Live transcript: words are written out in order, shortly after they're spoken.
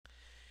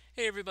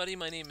Hey everybody,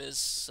 my name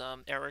is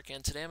Eric,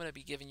 and today I'm going to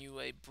be giving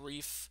you a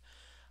brief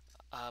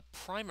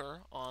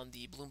primer on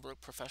the Bloomberg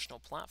Professional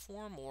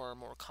Platform, or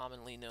more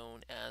commonly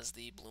known as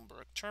the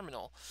Bloomberg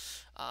Terminal.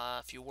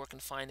 If you work in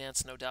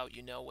finance, no doubt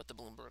you know what the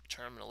Bloomberg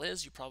Terminal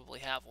is. You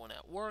probably have one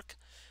at work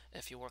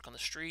if you work on the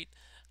street.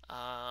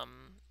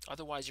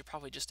 Otherwise, you're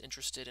probably just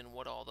interested in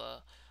what all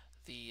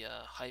the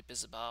hype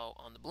is about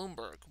on the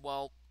Bloomberg.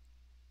 Well,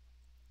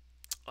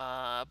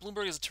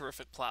 Bloomberg is a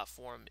terrific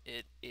platform.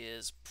 It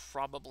is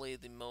probably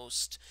the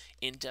most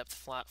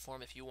in-depth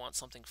platform if you want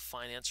something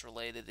finance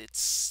related.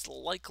 It's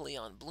likely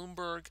on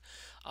Bloomberg.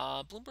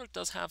 Bloomberg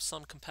does have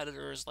some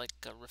competitors like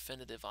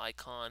Refinitiv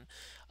Icon,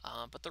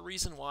 but the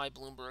reason why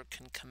Bloomberg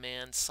can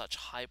command such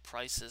high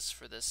prices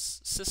for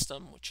this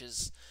system, which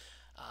is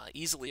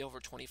easily over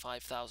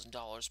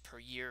 $25,000 per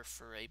year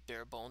for a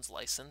bare bones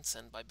license,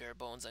 and by bare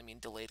bones I mean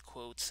delayed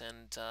quotes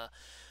and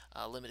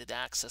limited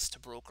access to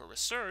broker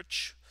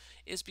research,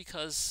 is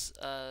because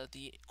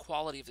the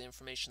quality of the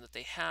information that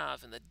they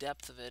have and the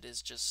depth of it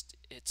is just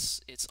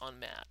it's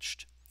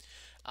unmatched.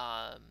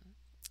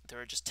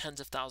 There are just tens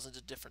of thousands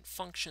of different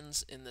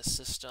functions in this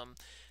system.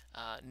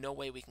 No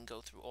way we can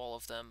go through all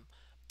of them,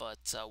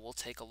 but we'll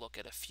take a look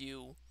at a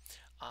few.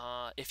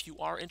 If you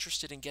are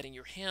interested in getting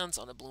your hands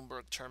on a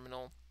Bloomberg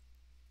terminal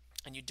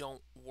and you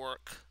don't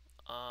work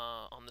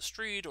on the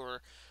street,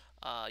 or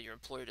your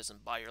employer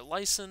doesn't buy your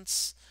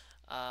license,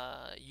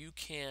 you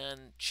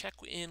can check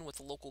in with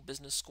local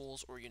business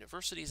schools or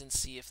universities and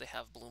see if they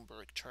have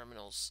Bloomberg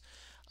terminals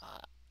uh,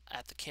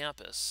 at the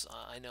campus.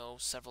 I know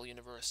several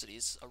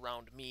universities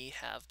around me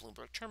have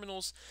Bloomberg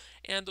terminals,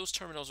 and those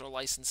terminals are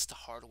licensed to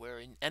hardware,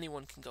 and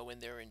anyone can go in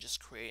there and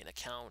just create an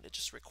account. It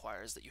just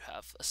requires that you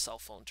have a cell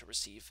phone to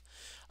receive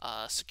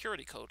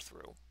security code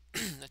through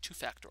a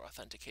two-factor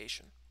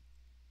authentication.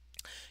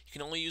 You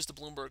can only use the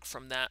Bloomberg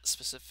from that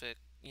specific,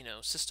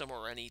 system,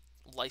 or any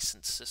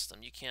licensed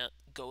system. You can't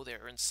go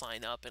there and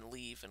sign up and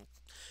leave and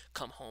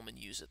come home and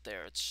use it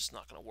there. It's just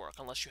not going to work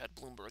unless you had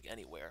Bloomberg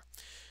Anywhere,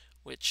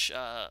 which,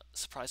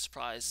 surprise,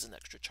 surprise, is an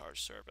extra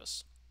charge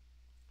service.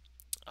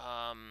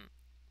 Um,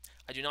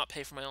 I do not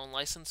pay for my own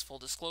license, full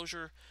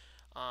disclosure.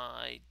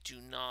 I do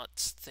not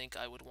think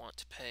I would want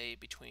to pay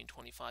between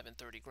 25 and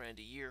 30 grand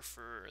a year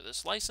for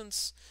this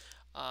license.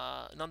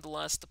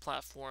 Nonetheless, the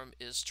platform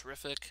is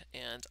terrific,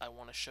 and I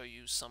want to show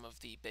you some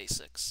of the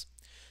basics.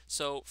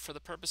 So, for the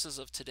purposes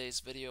of today's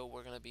video,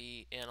 we're going to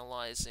be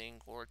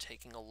analyzing or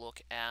taking a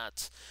look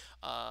at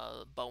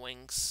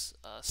Boeing's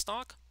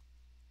stock.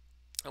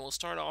 And we'll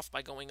start off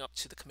by going up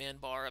to the command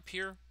bar up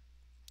here,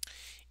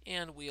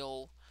 and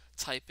we'll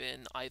type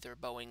in either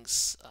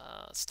Boeing's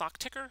stock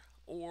ticker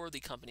or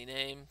the company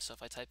name. So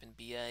if I type in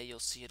BA, you'll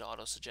see it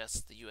auto suggests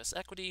the US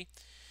equity.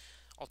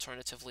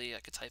 Alternatively, I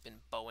could type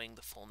in Boeing,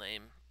 the full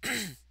name,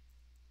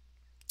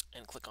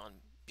 and click on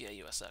BA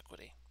US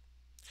equity.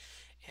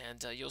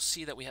 And you'll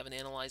see that we have an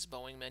Analyze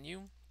Boeing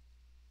menu.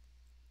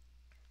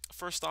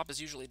 First stop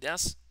is usually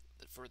DES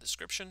for a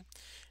description.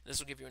 This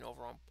will give you an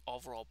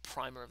overall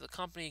primer of the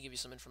company, give you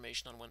some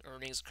information on when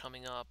earnings are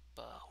coming up,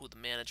 who the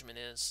management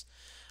is,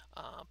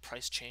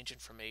 price change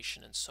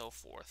information, and so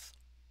forth.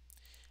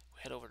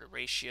 We head over to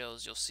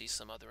ratios, you'll see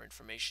some other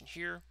information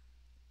here.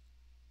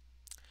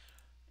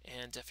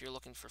 And if you're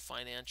looking for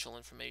financial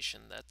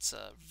information that's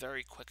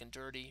very quick and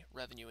dirty,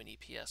 revenue and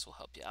EPS will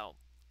help you out.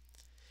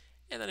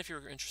 And then if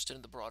you're interested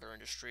in the broader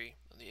industry,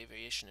 the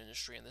aviation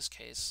industry in this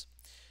case,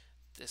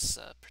 this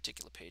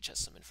particular page has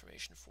some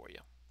information for you.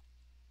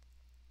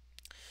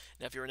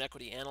 Now, if you're an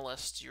equity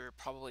analyst, you're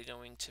probably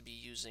going to be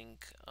using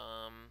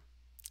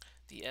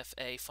the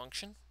FA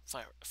function,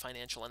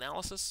 financial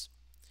analysis.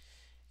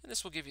 And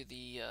this will give you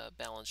the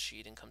balance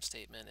sheet, income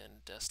statement,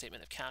 and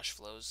statement of cash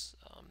flows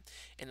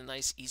in a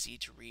nice, easy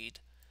to read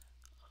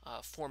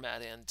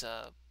format. And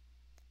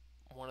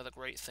one of the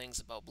great things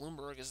about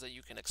Bloomberg is that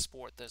you can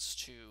export this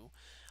to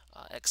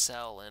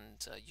Excel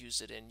and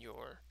use it in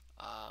your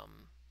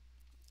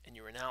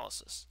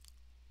analysis.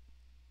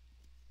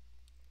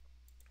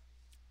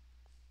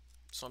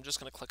 So I'm just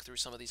going to click through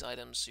some of these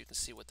items so you can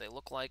see what they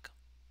look like.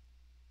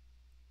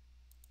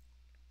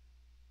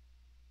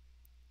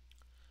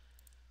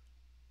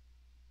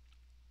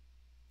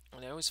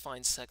 And I always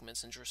find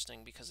segments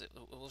interesting because it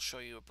will show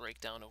you a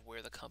breakdown of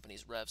where the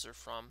company's revs are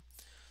from.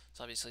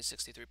 So obviously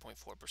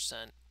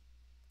 63.4%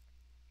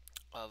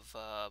 of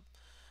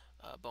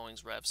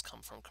Boeing's revs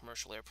come from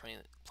commercial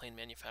airplane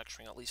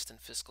manufacturing, at least in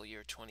fiscal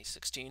year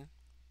 2016.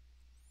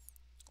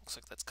 Looks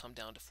like that's come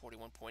down to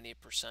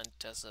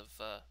 41.8% as of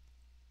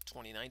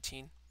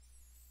 2019.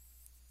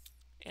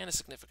 And a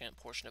significant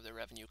portion of their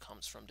revenue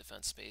comes from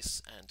defense,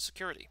 space, and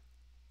security.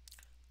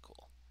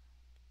 Cool.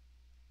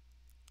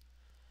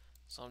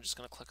 So I'm just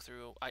going to click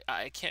through.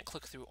 I can't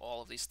click through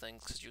all of these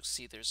things because you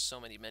see there's so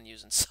many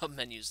menus and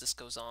sub-menus. This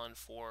goes on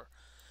for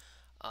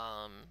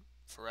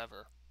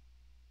forever.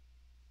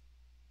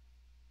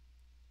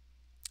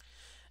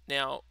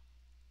 Now,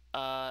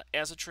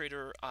 as a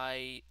trader,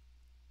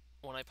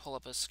 when I pull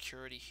up a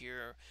security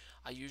here,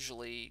 I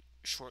usually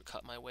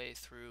shortcut my way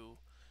through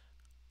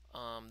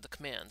the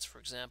commands. For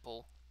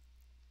example,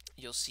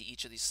 you'll see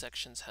each of these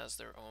sections has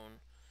their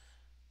own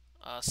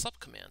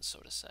subcommands, so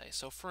to say.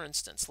 So for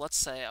instance, let's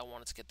say I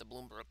wanted to get the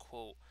Bloomberg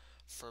quote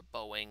for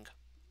Boeing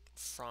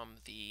from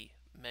the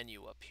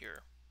menu up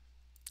here.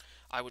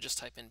 I would just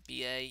type in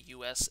BA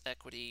US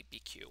equity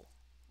BQ.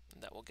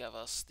 And that will give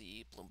us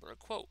the Bloomberg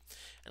quote.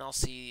 And I'll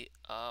see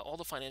all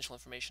the financial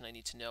information I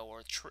need to know,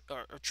 or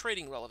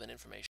trading relevant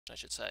information, I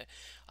should say.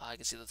 I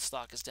can see that the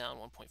stock is down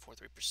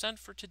 1.43%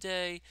 for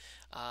today.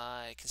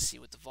 I can see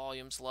what the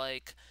volume's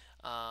like,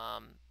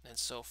 and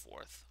so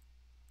forth.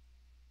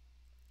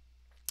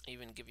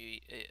 It'll even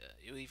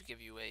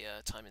give you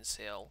a time and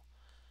sale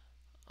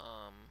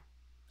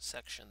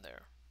section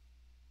there.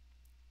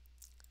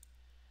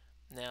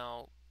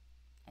 Now,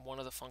 one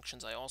of the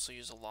functions I also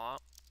use a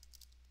lot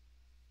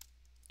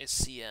is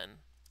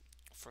CN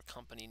for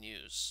company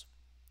news.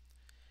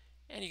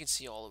 And you can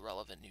see all the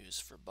relevant news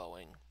for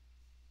Boeing.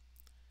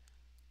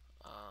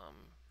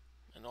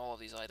 And all of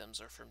these items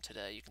are from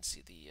today. You can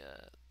see the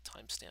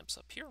timestamps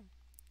up here.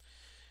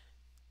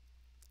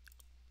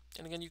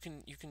 And again, you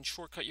can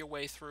shortcut your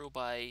way through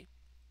by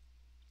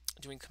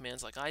doing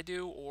commands like I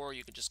do, or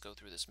you can just go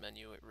through this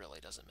menu. It really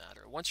doesn't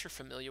matter. Once you're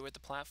familiar with the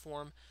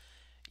platform,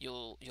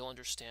 you'll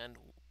understand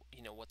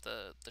what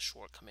the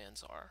short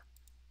commands are.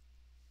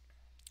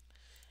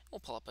 We'll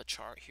pull up a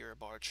chart here, a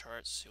bar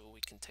chart, so we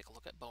can take a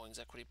look at Boeing's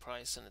equity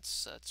price, and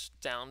it's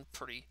down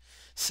pretty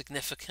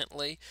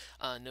significantly.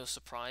 No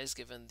surprise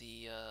given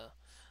the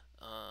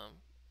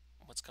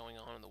what's going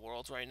on in the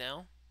world right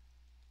now.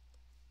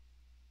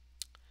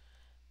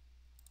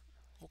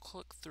 We'll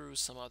click through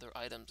some other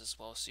items as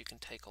well, so you can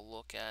take a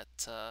look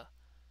at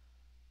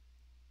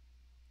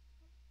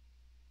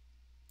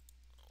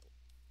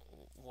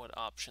what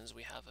options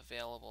we have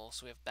available.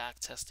 So we have back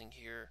testing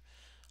here.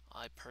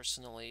 I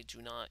personally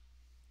do not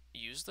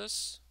use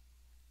this,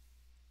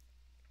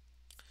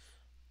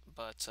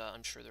 but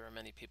I'm sure there are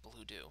many people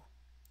who do.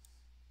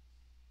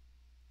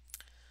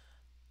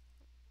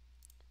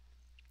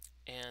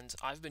 And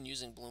I've been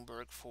using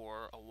Bloomberg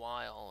for a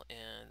while,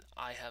 and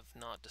I have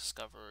not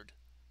discovered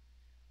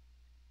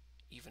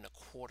even a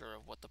quarter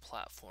of what the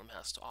platform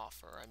has to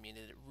offer. I mean,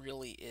 it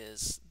really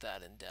is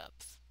that in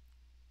depth.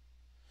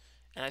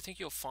 And I think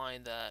you'll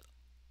find that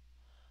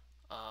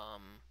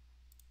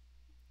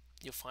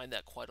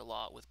quite a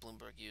lot with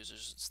Bloomberg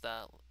users. It's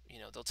that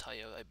they'll tell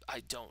you I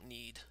don't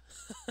need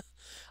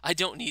I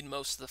don't need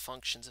most of the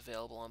functions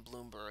available on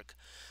Bloomberg,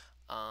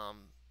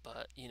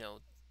 but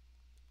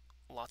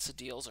lots of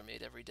deals are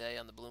made every day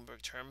on the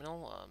Bloomberg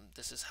Terminal.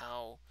 This is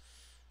how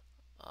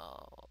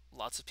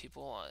lots of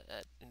people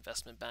at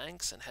investment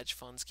banks and hedge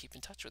funds keep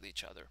in touch with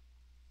each other.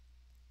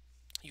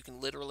 You can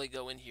literally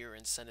go in here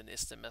and send an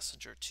instant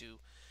messenger to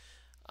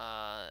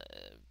a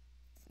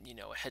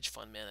hedge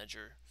fund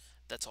manager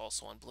that's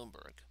also on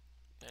Bloomberg,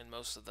 and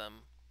most of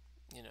them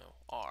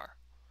are.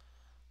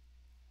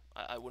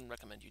 I wouldn't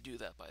recommend you do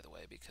that, by the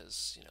way,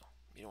 because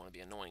you don't want to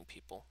be annoying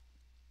people.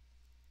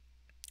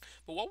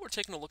 But while we're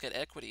taking a look at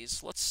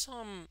equities, let's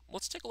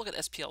take a look at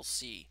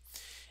SPLC.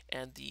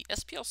 And the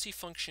SPLC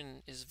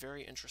function is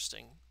very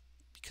interesting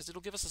because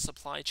it'll give us a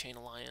supply chain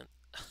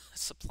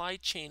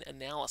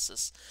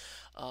analysis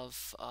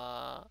of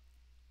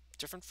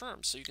different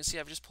firms. So you can see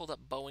I've just pulled up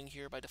Boeing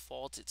here by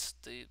default. It's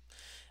the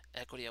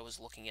equity I was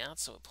looking at,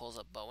 so it pulls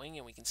up Boeing,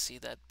 and we can see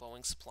that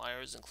Boeing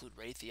suppliers include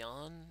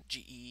Raytheon,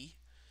 GE,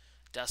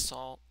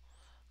 Dassault,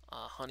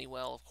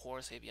 Honeywell, of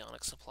course,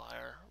 avionics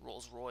supplier,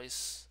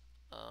 Rolls-Royce,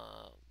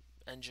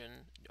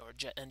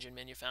 jet engine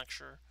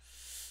manufacturer,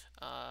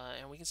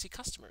 and we can see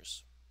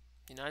customers.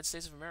 United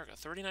States of America,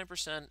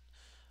 39%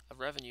 of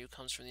revenue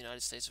comes from the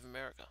United States of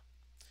America.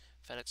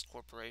 FedEx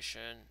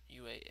Corporation,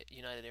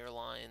 United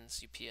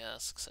Airlines,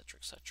 UPS, etc.,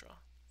 etc.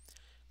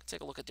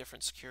 Take a look at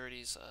different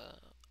securities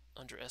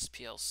under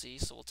SPLC.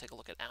 So we'll take a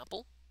look at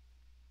Apple.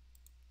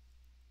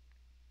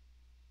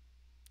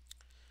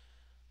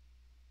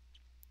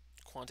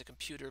 Quanta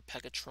Computer,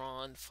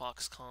 Pegatron,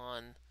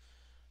 Foxconn,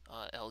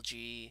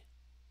 LG,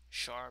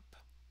 Sharp.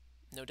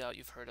 No doubt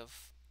you've heard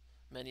of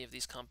many of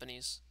these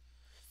companies.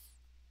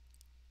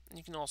 And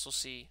you can also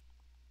see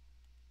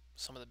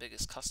some of the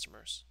biggest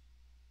customers.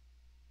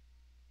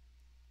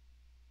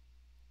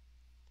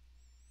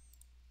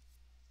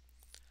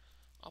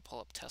 I'll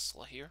pull up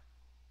Tesla here.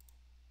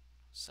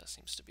 So that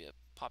seems to be a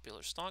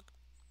popular stock.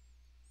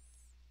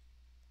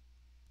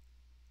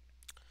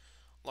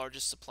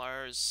 Largest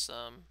supplier is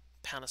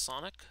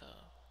Panasonic.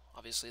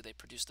 Obviously, they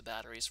produce the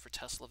batteries for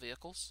Tesla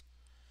vehicles.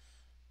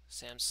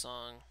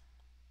 Samsung,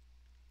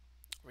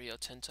 Rio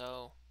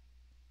Tinto.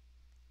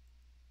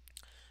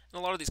 And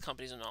a lot of these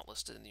companies are not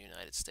listed in the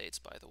United States,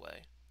 by the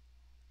way.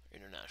 They're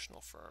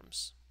international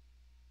firms.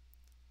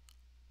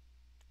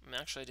 And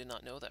actually, I did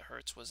not know that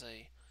Hertz was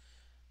a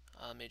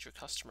major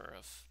customer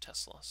of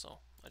Tesla, so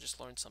I just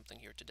learned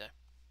something here today.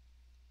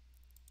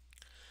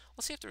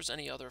 Let's see if there's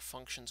any other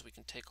functions we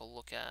can take a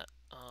look at.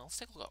 Let's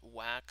take a look at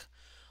WACC.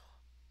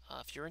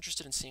 If you're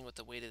interested in seeing what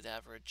the weighted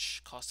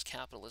average cost of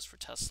capital is for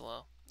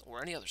Tesla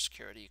or any other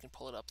security, you can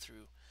pull it up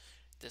through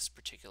this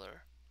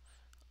particular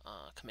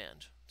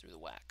command, through the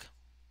WACC.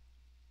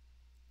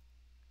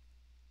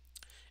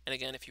 And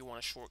again, if you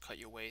want to shortcut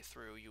your way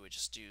through, you would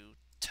just do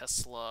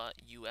Tesla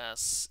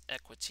US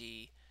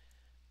equity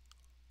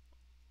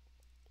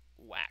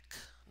whack,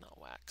 not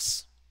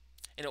wax.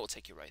 And it will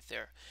take you right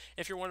there.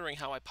 If you're wondering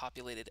how I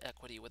populated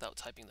equity without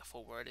typing the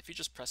full word, if you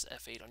just press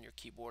F8 on your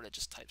keyboard, it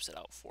just types it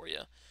out for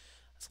you.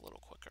 It's a little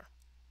quicker.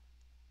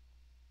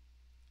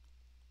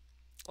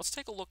 Let's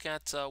take a look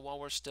at, while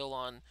we're still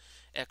on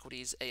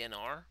equities,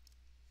 ANR.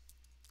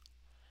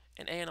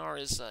 And ANR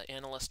is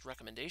analyst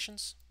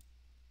recommendations.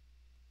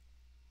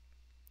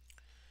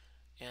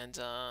 And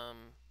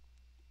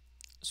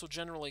this will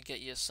generally get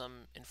you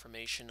some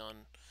information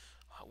on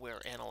where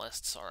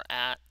analysts are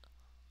at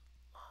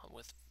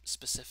with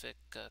specific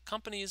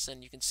companies.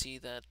 And you can see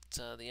that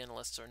the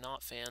analysts are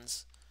not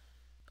fans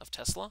of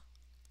Tesla.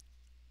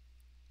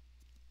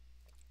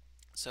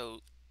 So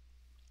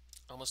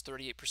almost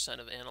 38%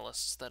 of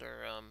analysts that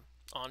are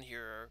on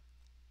here are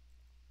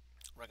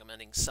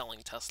recommending selling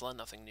Tesla.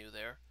 Nothing new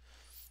there.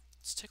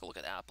 Let's take a look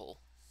at Apple.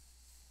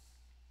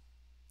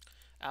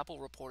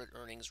 Apple reported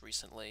earnings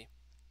recently,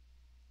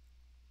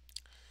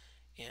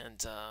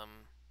 and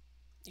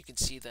you can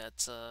see that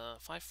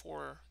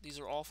 5.4, these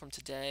are all from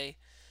today.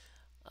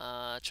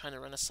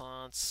 China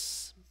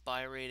Renaissance,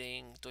 buy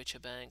rating,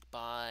 Deutsche Bank,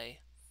 buy.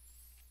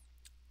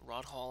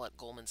 Rod Hall at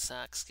Goldman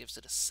Sachs gives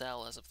it a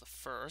sell as of the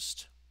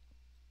 1st.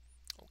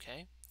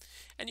 Okay.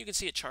 And you can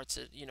see it charts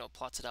it,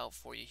 plots it out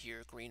for you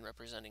here. Green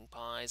representing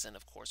buys, and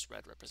of course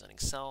red representing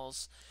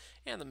sells.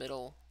 And the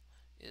middle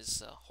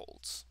is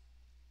holds.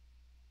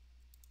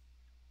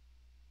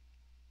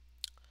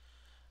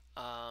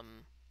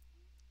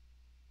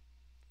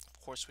 Of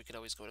course, we could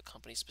always go to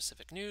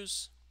company-specific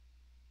news.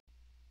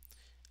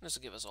 And this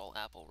will give us all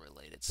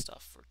Apple-related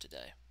stuff for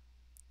today.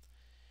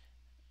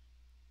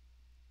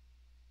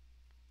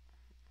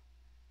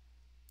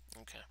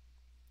 Okay.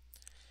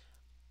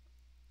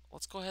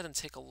 Let's go ahead and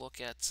take a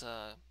look at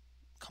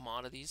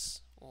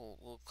commodities.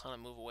 We'll kind of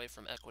move away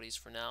from equities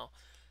for now.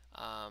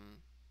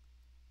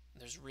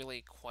 There's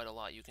really quite a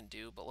lot you can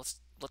do, but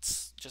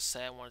let's just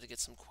say I wanted to get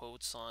some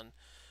quotes on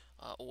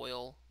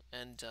oil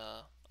and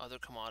other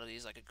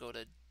commodities. I could go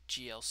to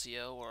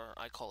GLCO, or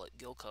I call it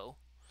Gilco,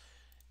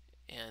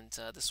 and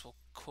this will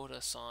quote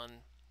us on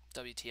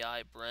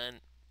WTI,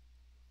 Brent,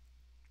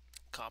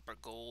 copper,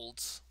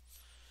 gold,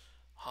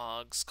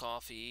 hogs,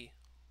 coffee,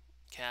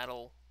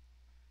 cattle.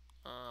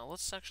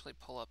 Let's actually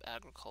pull up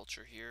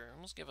agriculture here, and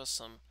let's give us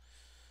some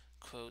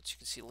quotes. You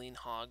can see lean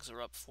hogs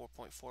are up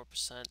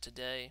 4.4%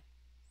 today,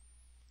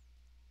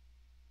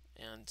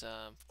 and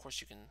of course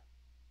you can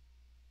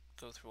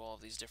go through all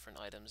of these different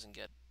items and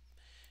get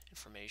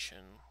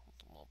information.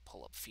 We'll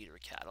pull up feeder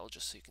cattle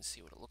just so you can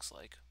see what it looks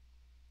like.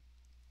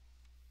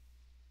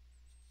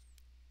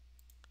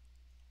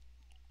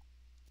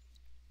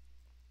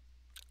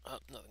 Oh,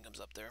 nothing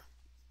comes up there.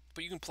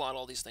 But you can plot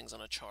all these things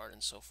on a chart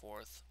and so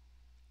forth.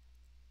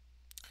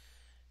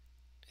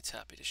 It's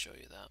happy to show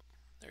you that.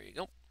 There you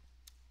go.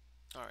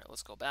 Alright,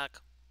 let's go back.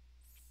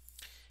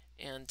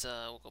 And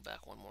we'll go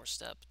back one more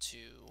step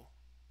to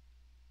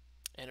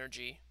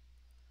energy.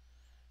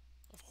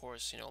 Of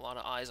course, a lot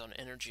of eyes on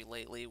energy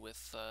lately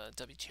with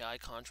WTI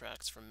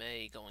contracts for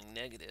May going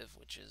negative,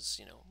 which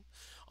is,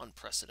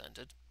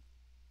 unprecedented.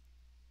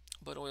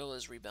 But oil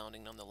is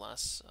rebounding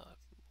nonetheless a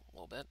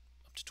little bit,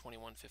 up to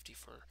 21.50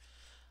 for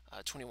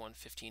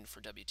 21.15 for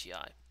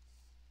WTI.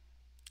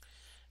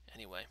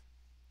 Anyway,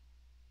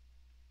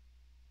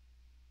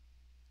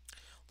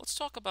 let's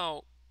talk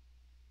about,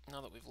 now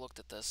that we've looked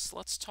at this,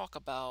 let's talk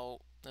about,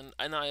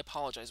 and I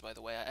apologize, by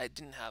the way, I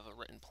didn't have a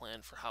written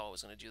plan for how I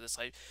was going to do this.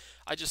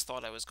 I just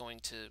thought I was going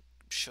to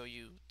show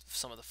you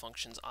some of the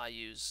functions I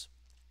use.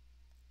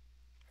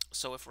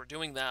 So if we're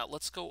doing that,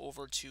 let's go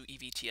over to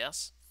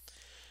EVTS.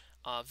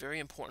 Very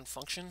important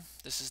function.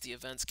 This is the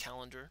events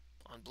calendar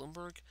on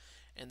Bloomberg,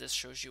 and this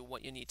shows you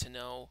what you need to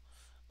know.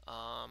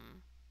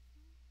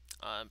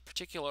 In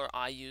particular,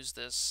 I use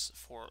this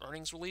for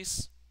earnings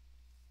release.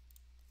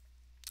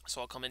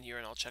 So I'll come in here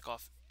and I'll check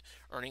off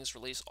earnings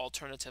release.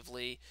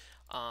 Alternatively,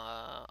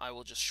 I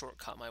will just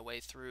shortcut my way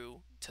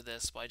through to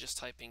this by just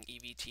typing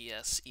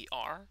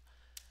EVTS-ER,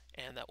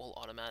 and that will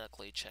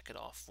automatically check it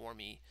off for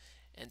me,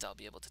 and I'll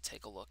be able to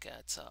take a look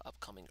at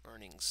upcoming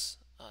earnings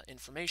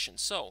information.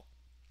 So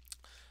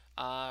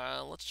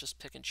let's just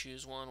pick and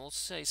choose one. Let's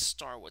say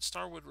Starwood.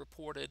 Starwood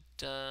reported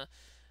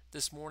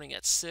this morning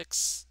at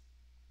 6.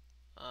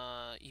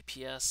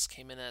 EPS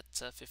came in at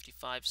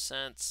 55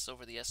 cents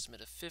over the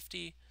estimate of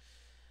 50.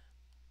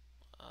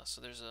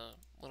 So there's a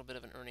little bit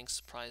of an earnings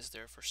surprise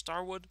there for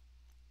Starwood.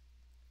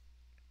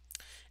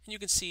 And you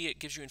can see it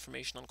gives you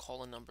information on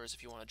call-in numbers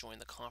if you want to join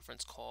the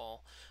conference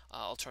call.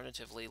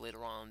 Alternatively,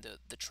 later on,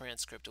 the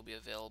transcript will be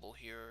available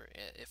here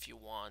if you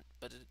want.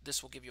 But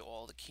this will give you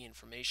all the key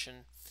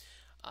information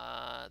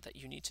that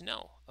you need to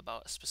know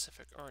about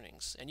specific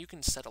earnings. And you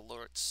can set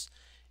alerts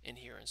in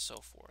here and so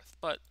forth.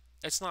 But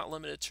it's not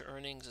limited to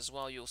earnings as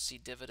well. You'll see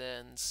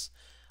dividends,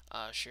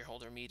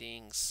 shareholder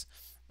meetings,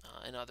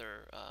 and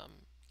other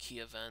key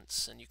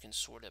events, and you can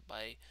sort it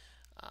by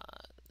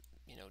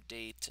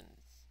date and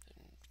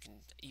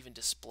can even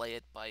display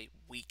it by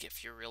week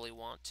if you really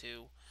want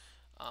to.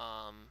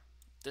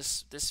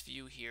 This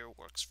view here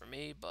works for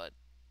me, but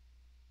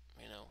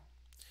you know,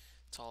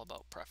 it's all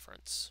about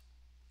preference.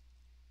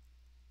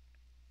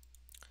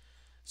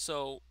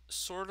 So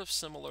sort of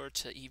similar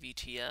to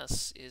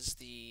EVTS is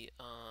the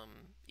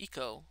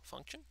eco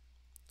function,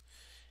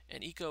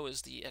 and eco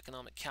is the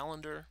economic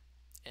calendar,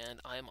 and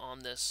I'm on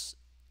this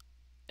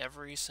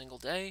every single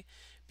day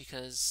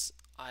because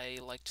I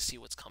like to see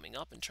what's coming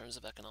up in terms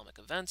of economic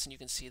events, and you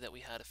can see that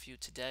we had a few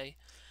today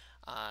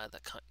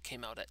that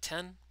came out at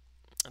 10,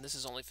 and this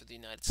is only for the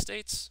United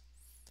States.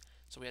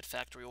 So we had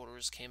factory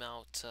orders came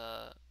out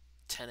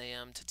 10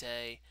 a.m.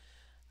 today,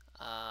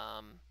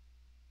 um,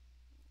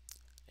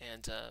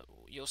 and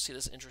you'll see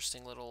this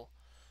interesting little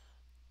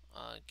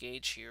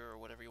gauge here, or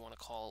whatever you want to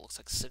call it. Looks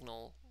like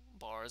signal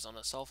bars on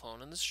a cell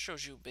phone, and this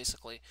shows you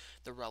basically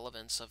the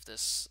relevance of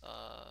this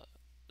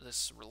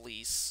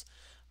release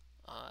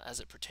as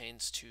it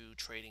pertains to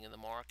trading in the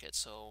market.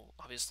 So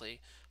obviously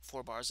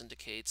 4 bars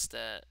indicates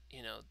that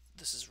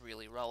this is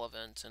really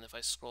relevant, and if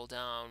I scroll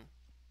down,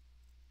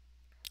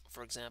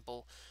 for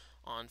example,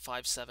 on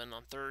 5/7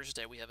 on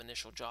Thursday we have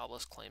initial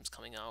jobless claims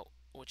coming out,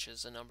 which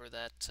is a number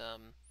that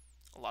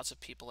lots of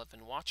people have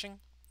been watching,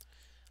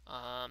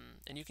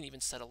 and you can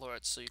even set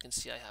alerts, so you can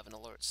see I have an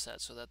alert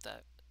set so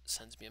that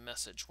sends me a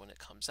message when it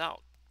comes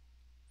out.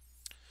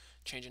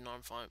 Change in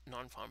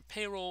non-farm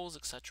payrolls,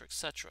 etc.,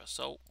 etc.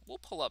 So we'll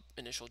pull up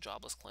initial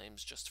jobless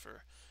claims just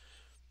for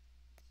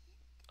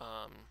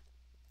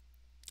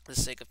the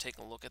sake of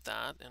taking a look at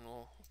that, and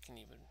we can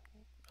even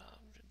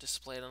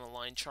display it on a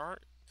line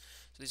chart.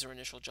 So these are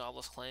initial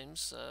jobless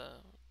claims.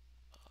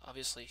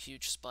 Obviously, a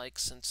huge spike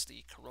since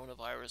the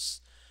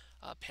coronavirus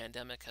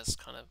pandemic has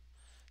kind of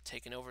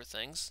taken over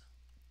things.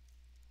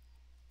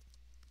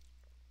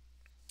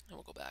 And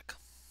we'll go back.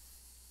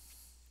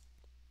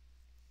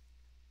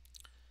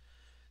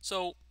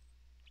 So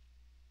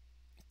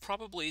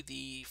probably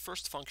the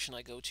first function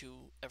I go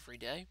to every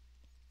day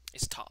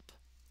is top,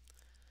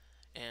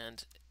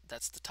 and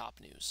that's the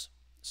top news.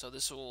 So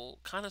this will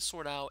kind of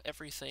sort out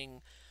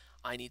everything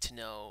I need to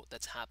know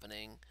that's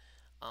happening,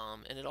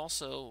 and it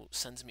also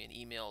sends me an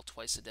email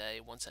twice a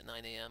day, once at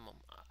 9 a.m.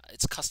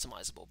 It's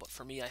customizable, but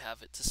for me I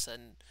have it to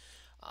send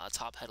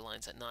top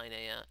headlines at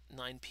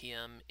 9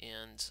 p.m.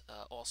 and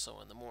also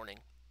in the morning,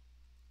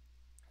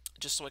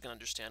 just so I can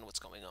understand what's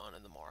going on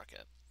in the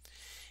market.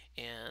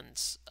 And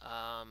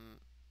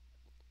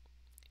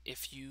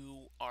if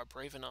you are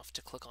brave enough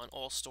to click on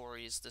all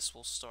stories, this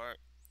will start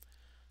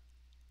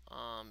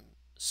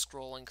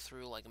scrolling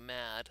through like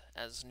mad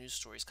as news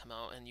stories come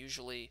out, and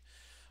usually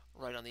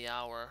right on the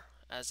hour,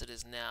 as it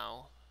is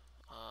now.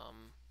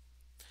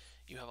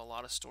 You have a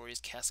lot of stories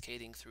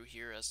cascading through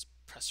here as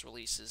press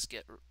releases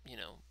get,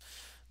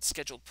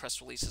 scheduled press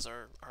releases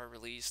are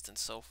released and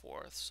so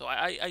forth. So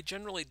I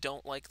generally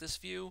don't like this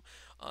view,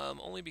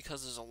 only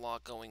because there's a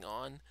lot going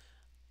on,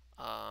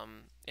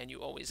 and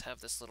you always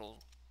have this little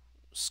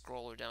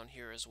scroller down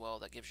here as well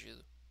that gives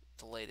you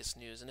the latest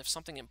news. And if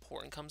something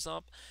important comes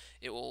up,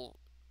 it will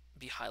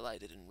be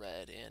highlighted in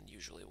red, and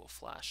usually will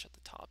flash at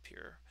the top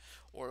here,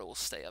 or it will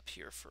stay up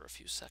here for a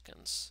few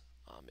seconds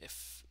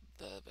if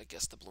I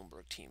guess the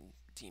Bloomberg team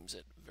deems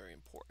it very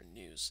important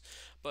news.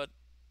 But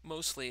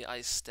mostly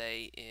I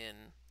stay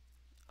in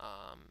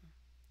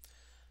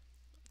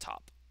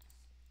top.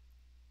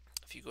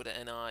 If you go to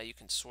NI, you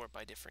can sort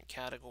by different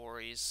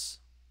categories.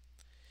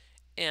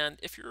 And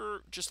if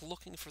you're just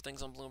looking for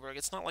things on Bloomberg,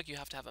 it's not like you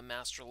have to have a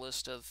master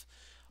list of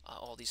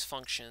all these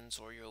functions,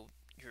 or you'll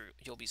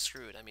be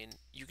screwed. I mean,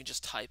 you can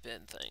just type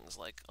in things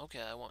like,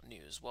 okay, I want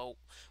news. Well,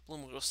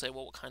 Bloomberg will say,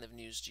 well, what kind of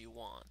news do you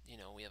want?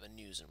 We have a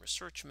news and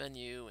research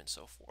menu and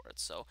so forth.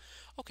 So,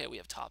 okay, we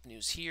have top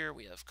news here.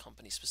 We have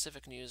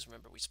company-specific news.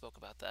 Remember, we spoke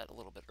about that a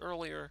little bit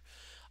earlier.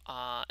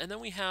 And then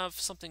we have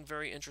something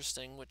very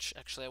interesting, which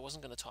actually I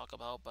wasn't going to talk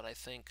about, but I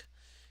think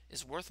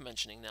is worth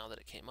mentioning now that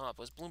it came up,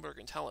 was Bloomberg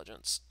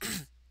Intelligence.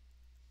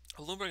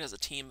 Bloomberg has a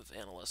team of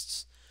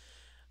analysts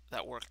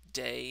that work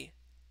day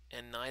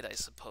and night, I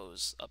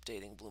suppose,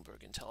 updating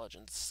Bloomberg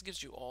Intelligence. This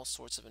gives you all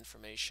sorts of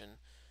information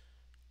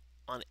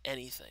on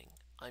anything.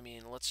 I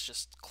mean, let's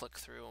just click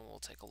through and we'll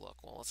take a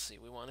look. Well, let's see.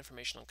 We want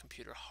information on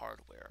computer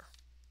hardware.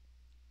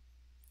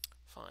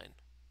 Fine.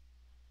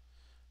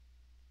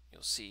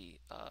 You'll see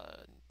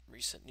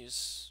recent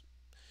news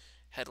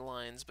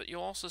headlines, but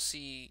you'll also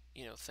see,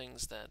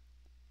 things that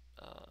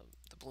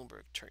the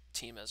Bloomberg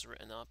team has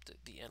written up.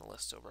 The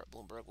analysts over at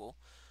Bloomberg will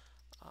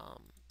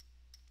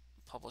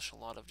publish a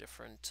lot of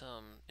different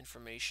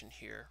information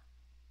here.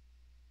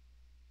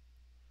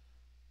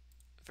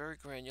 Very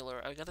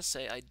granular. I gotta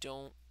say, I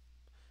don't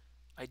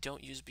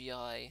use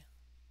BI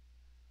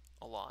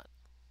a lot.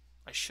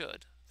 I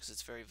should, because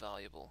it's very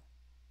valuable,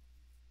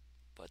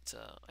 but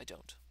I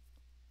don't.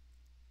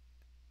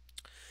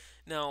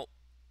 Now,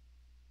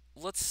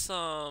 let's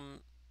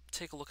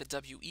take a look at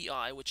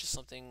WEI, which is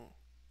something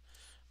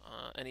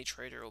any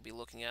trader will be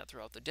looking at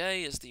throughout the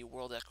day, is the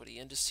World Equity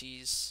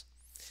Indices.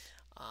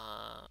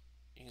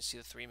 You can see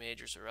the 3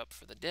 majors are up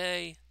for the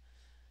day.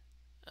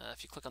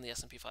 If you click on the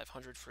S&P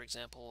 500, for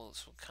example,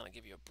 this will kind of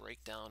give you a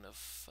breakdown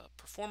of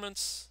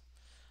performance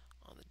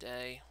on the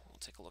day. We'll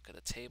take a look at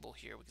a table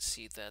here. We can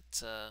see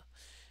that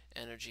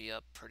energy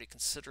up pretty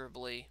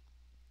considerably,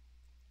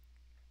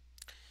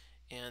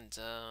 and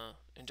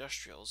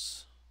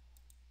industrials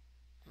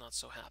not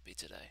so happy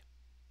today.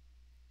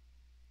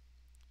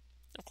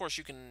 Of course,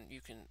 you can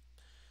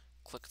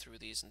click through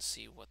these and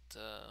see what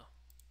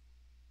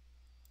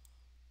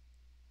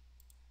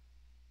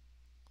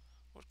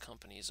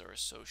companies are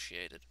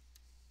associated.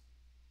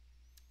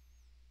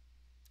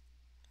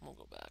 We'll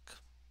go back.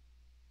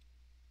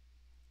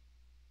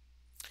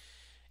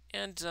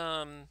 And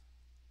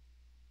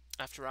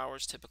after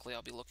hours, typically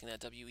I'll be looking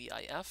at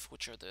WEIF,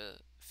 which are the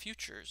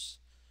futures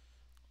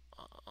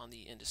on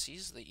the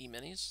indices, the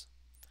E-minis.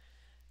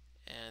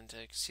 And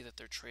you can see that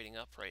they're trading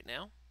up right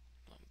now.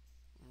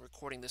 I'm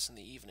recording this in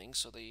the evening,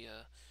 so the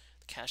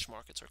cash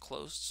markets are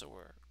closed, so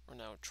we're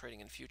now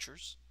trading in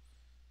futures.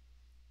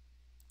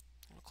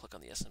 I'll click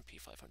on the S&P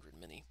 500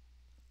 mini,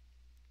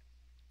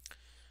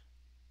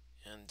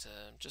 and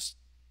just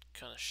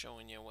kind of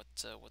showing you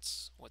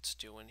what's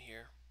doing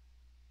here.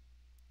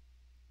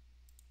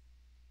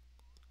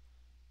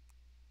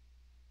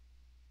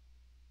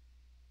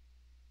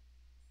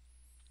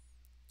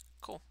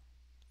 Cool.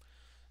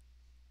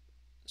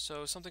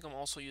 So something I'm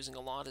also using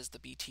a lot is the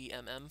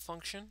BTMM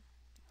function,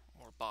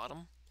 or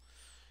bottom,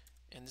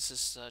 and this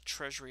is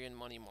Treasury and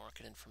money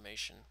market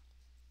information.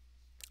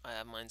 I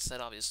have mine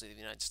set, obviously, to the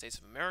United States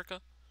of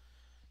America,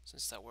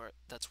 since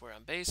that's where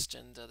I'm based,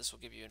 and this will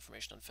give you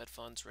information on Fed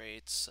funds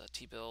rates,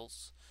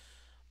 T-bills,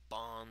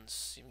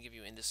 bonds, even give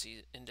you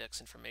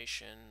index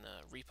information,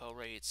 repo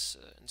rates,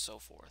 and so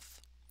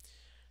forth.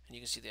 And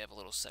you can see they have a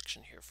little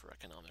section here for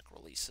economic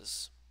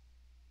releases.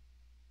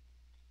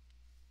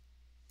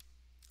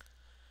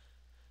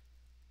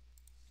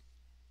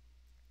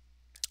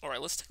 All right,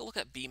 let's take a look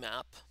at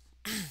BMAP,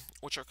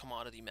 which are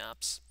commodity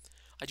maps.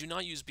 I do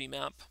not use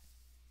BMAP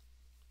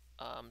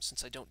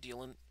since I don't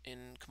deal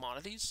in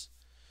commodities,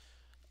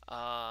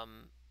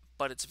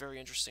 but it's very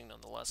interesting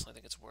nonetheless. I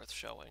think it's worth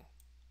showing.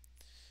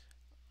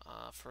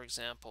 For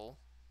example,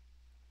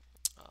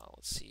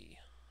 let's see,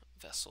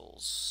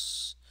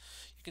 vessels.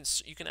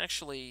 You can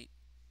actually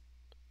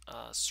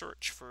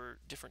search for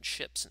different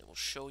ships, and it will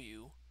show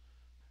you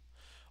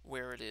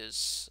where it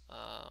is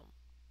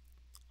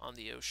on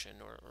the ocean,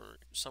 or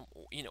some,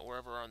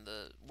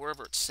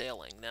 wherever it's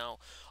sailing. Now,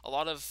 a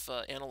lot of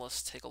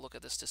analysts take a look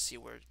at this to see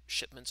where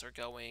shipments are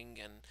going,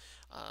 and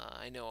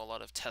I know a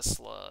lot of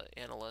Tesla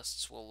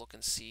analysts will look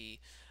and see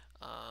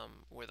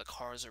where the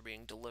cars are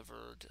being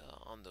delivered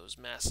on those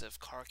massive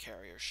car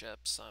carrier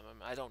ships.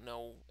 I don't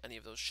know any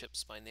of those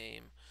ships by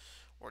name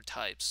or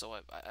type, so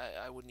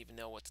I wouldn't even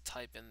know what to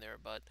type in there,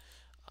 but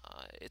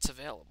it's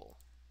available.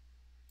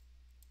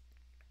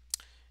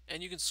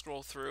 And you can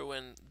scroll through,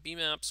 and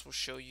BMaps will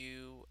show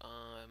you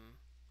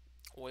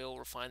oil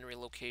refinery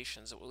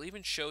locations. It will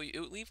even show you, it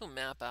will even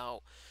map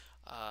out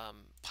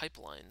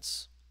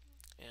pipelines.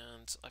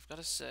 And I've got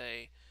to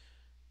say,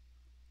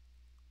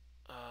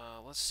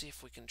 let's see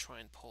if we can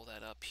try and pull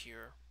that up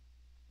here.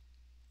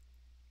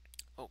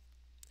 Oh,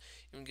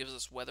 it even gives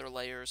us weather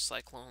layers,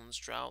 cyclones,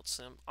 droughts.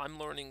 And I'm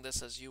learning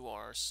this as you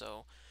are,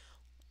 so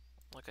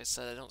like I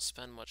said, I don't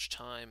spend much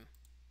time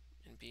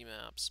in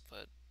BMaps,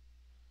 but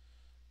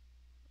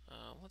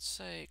let's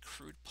say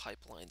crude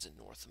pipelines in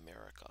North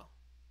America.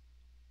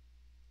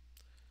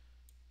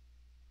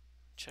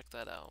 Check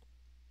that out.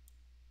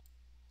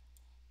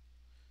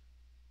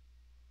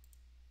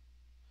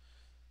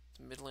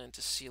 The Midland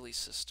to Sealy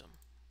system.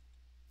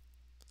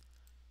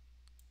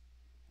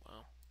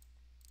 Wow.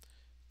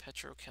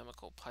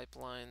 Petrochemical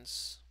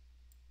pipelines.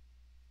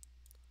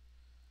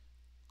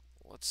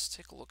 Let's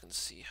take a look and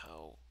see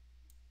how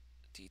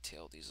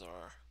detailed these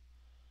are.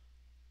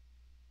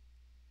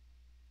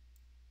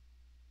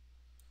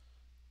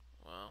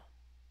 Wow.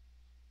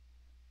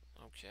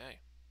 Okay.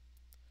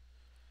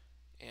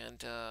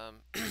 And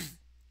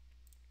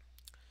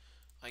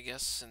I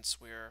guess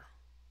since we're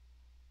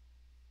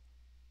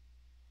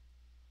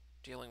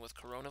dealing with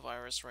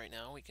coronavirus right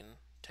now, we can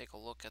take a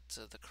look at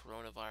the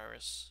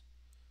coronavirus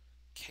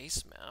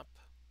case map.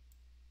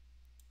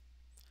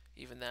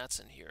 Even that's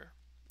in here.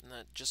 And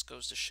that just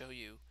goes to show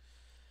you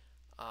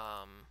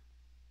how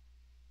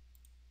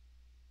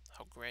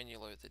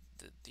granular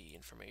the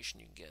information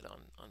you can get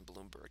on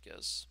Bloomberg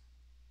is.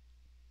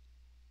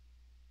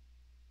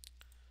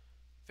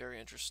 Very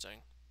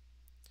interesting.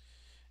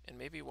 And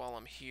maybe while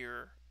I'm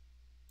here,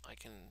 I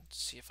can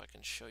see if I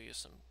can show you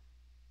some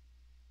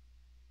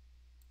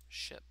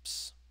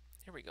ships.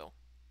 Here we go.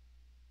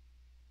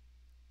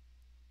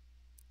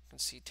 You can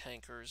see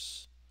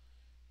tankers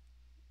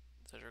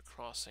that are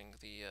crossing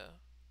the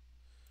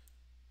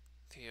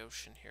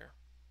ocean here.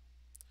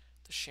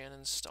 The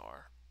Shannon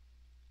Star.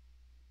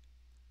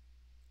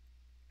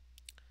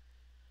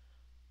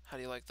 How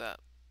do you like that?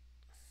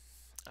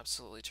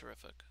 Absolutely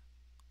terrific.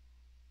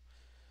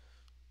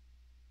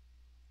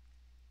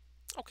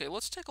 Okay,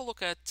 let's take a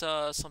look at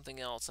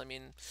something else. I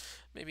mean,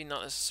 maybe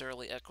not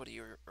necessarily equity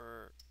or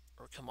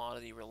or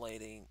commodity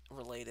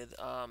related,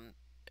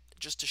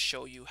 just to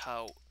show you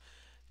how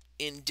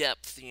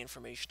in-depth the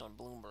information on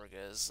Bloomberg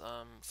is.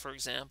 For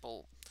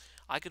example,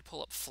 I could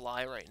pull up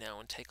Fly right now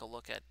and take a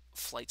look at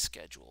flight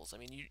schedules. I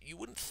mean, you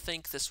wouldn't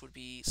think this would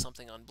be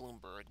something on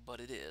Bloomberg, but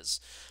it is.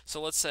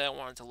 So let's say I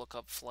wanted to look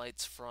up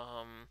flights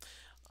from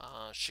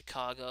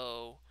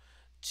Chicago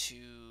to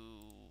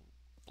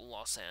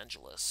Los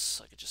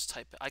Angeles.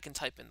 I can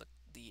type in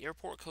the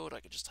airport code, I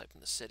could just type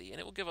in the city, and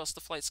it will give us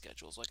the flight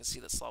schedule. So I can see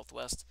that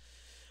Southwest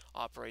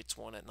operates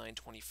one at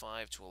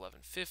 9:25 to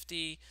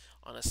 11:50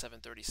 on a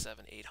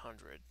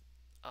 737-800.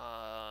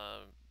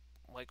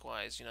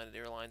 Likewise, United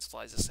Airlines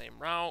flies the same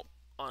route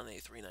on a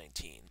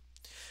 319.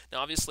 Now,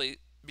 obviously,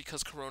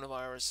 because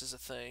coronavirus is a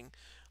thing,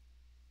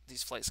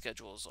 these flight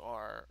schedules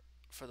are,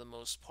 for the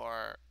most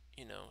part,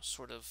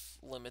 sort of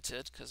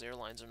limited because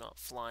airlines are not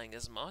flying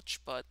as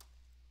much, but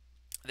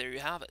there you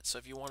have it. So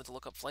if you wanted to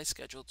look up flight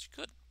schedules, you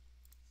could.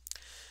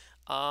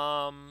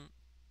 Dine,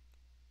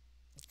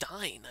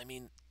 I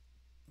mean,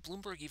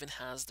 Bloomberg even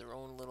has their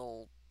own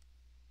little,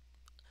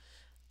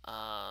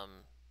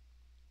 um,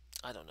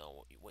 I don't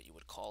know what you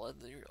would call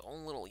it, their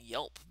own little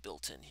Yelp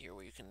built in here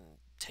where you can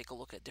take a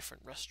look at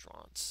different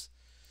restaurants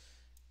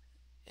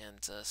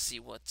and see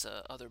what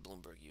other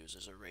Bloomberg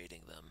users are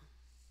rating them.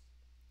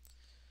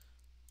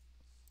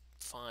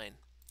 Fine.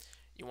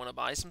 You want to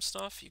buy some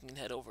stuff? You can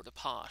head over to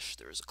Posh.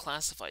 There's a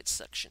classified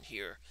section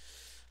here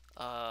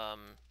where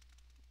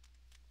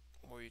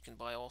you can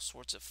buy all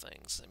sorts of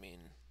things. I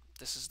mean,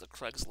 this is the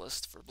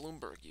Craigslist for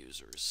Bloomberg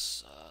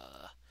users.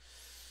 You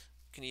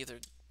can either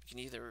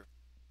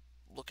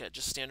look at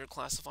just standard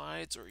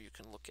classifieds, or you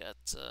can look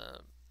at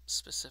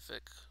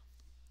specific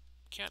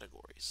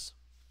categories.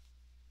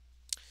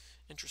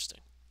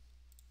 Interesting.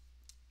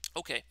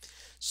 Okay,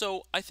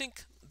 so I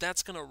think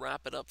that's going to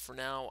wrap it up for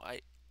now.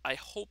 I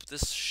hope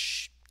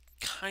this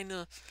kind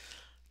of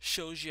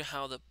shows you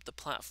how the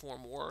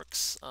platform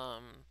works.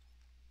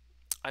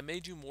 I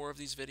may do more of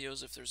these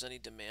videos if there's any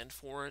demand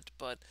for it,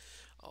 but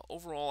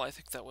overall I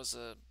think that was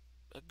a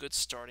good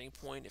starting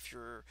point if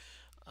you're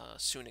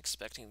soon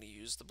expecting to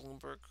use the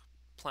Bloomberg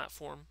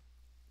platform.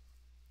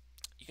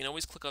 You can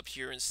always click up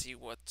here and see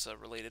what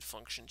related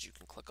functions you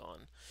can click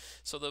on.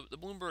 So the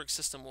Bloomberg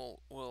system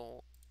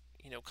will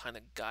kind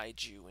of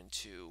guide you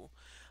into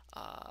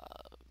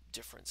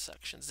different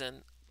sections.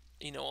 And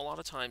a lot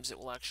of times it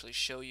will actually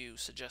show you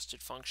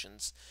suggested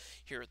functions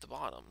here at the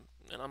bottom.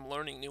 And I'm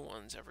learning new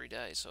ones every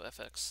day. So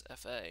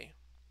FXFA,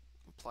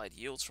 applied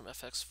yields from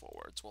FX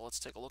forwards. Well, let's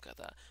take a look at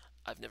that.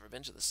 I've never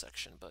been to this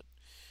section, but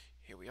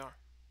here we are.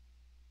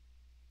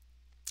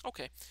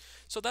 Okay,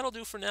 so that'll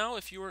do for now.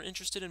 If you are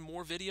interested in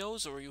more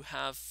videos, or you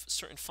have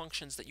certain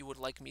functions that you would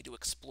like me to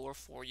explore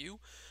for you,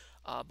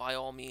 by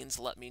all means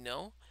let me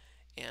know.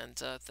 And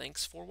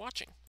thanks for watching.